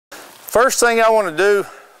First thing I want to do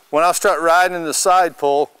when I start riding in the side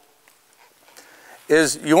pull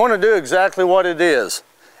is you want to do exactly what it is.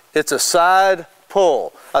 It's a side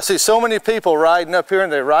pull. I see so many people riding up here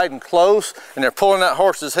and they're riding close and they're pulling that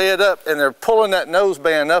horse's head up and they're pulling that nose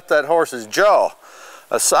band up that horse's jaw.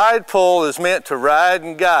 A side pull is meant to ride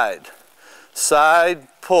and guide. Side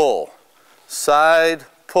pull, side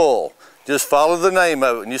pull. Just follow the name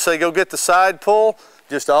of it. When you say go get the side pull,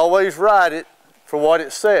 just always ride it for what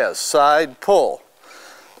it says, side pull.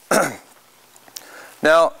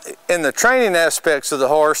 Now, in the training aspects of the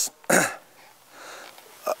horse,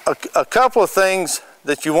 a couple of things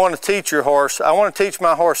that you want to teach your horse. I want to teach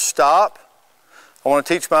my horse stop. I want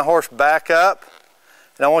to teach my horse back up.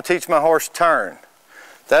 And I want to teach my horse turn.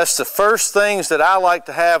 That's the first things that I like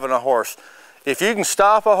to have in a horse. If you can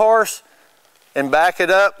stop a horse and back it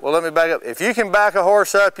up, well, let me back up. If you can back a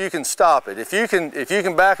horse up, you can stop it. If you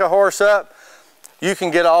can back a horse up, you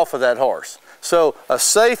can get off of that horse. So a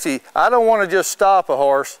safety, I don't want to just stop a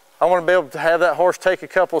horse. I want to be able to have that horse take a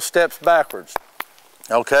couple of steps backwards.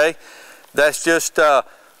 Okay? That's just to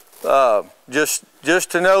know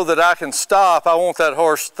that I can stop. I want that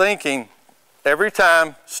horse thinking every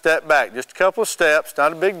time, step back. Just a couple of steps,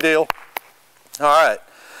 not a big deal. All right.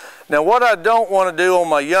 Now what I don't want to do on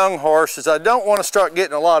my young horse is I don't want to start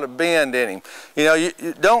getting a lot of bend in him. You know, you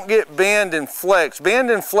don't get bend and flex.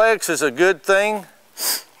 Bend and flex is a good thing,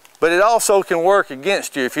 but it also can work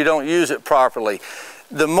against you if you don't use it properly.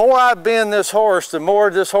 The more I bend this horse, the more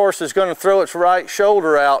this horse is going to throw its right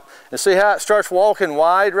shoulder out. And see how it starts walking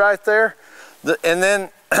wide right there? And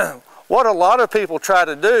then what a lot of people try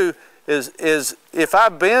to do is if I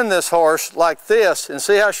bend this horse like this and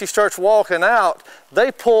see how she starts walking out,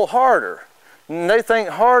 they pull harder. And they think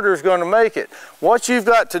harder is going to make it. What you've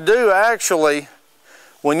got to do actually,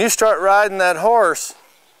 when you start riding that horse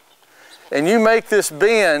and you make this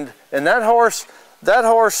bend and that horse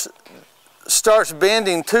starts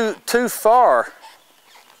bending too far.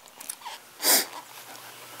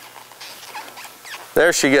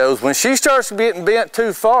 There she goes. When she starts getting bent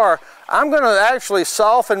too far, I'm going to actually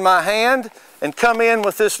soften my hand and come in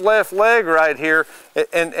with this left leg right here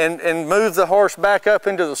and move the horse back up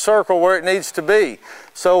into the circle where it needs to be.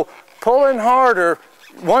 So pulling harder,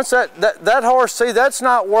 once that horse, see, that's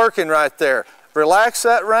not working right there. Relax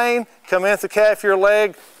that rein, come in at the calf of your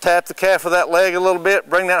leg, tap the calf of that leg a little bit,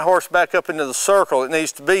 bring that horse back up into the circle it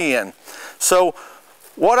needs to be in. So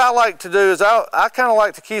what I like to do is I kind of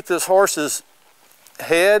like to keep this horse's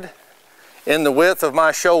head in the width of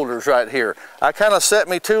my shoulders right here. I kind of set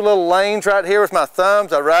me two little lanes right here with my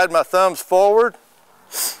thumbs. I ride my thumbs forward.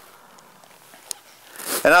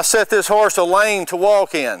 And I set this horse a lane to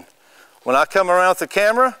walk in. When I come around with the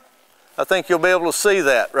camera, I think you'll be able to see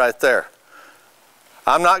that right there.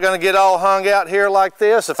 I'm not going to get all hung out here like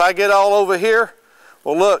this. If I get all over here,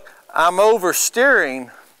 well look, I'm oversteering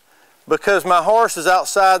because my horse is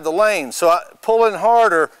outside the lane. So pulling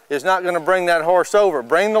harder is not going to bring that horse over.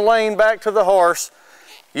 Bring the lane back to the horse,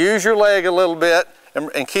 use your leg a little bit,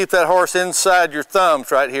 and keep that horse inside your thumbs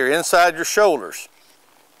right here, inside your shoulders.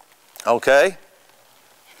 Okay?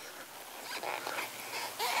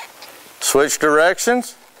 Switch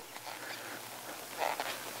directions.